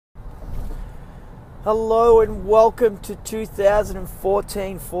Hello and welcome to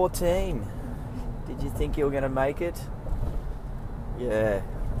 2014. Did you think you were going to make it? Yeah.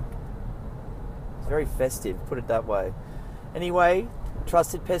 It's very festive, put it that way. Anyway,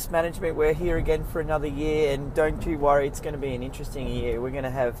 Trusted Pest Management, we're here again for another year, and don't you worry, it's going to be an interesting year. We're going to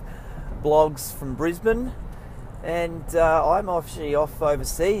have blogs from Brisbane, and I'm actually off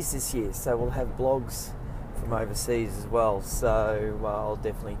overseas this year, so we'll have blogs from overseas as well, so I'll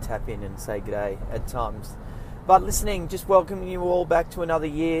definitely tap in and say g'day at times. But listening, just welcoming you all back to another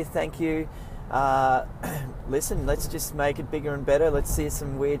year. Thank you. Listen, let's just make it bigger and better. Let's see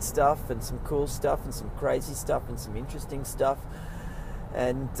some weird stuff and some cool stuff and some crazy stuff and some interesting stuff,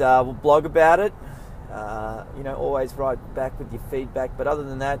 and we'll blog about it. Always write back with your feedback, but other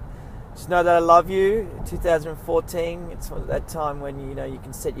than that, just know that I love you. 2014, it's that time when you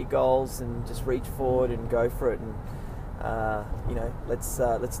can set your goals and just reach forward and go for it, and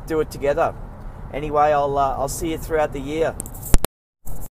let's do it together. Anyway, I'll see you throughout the year.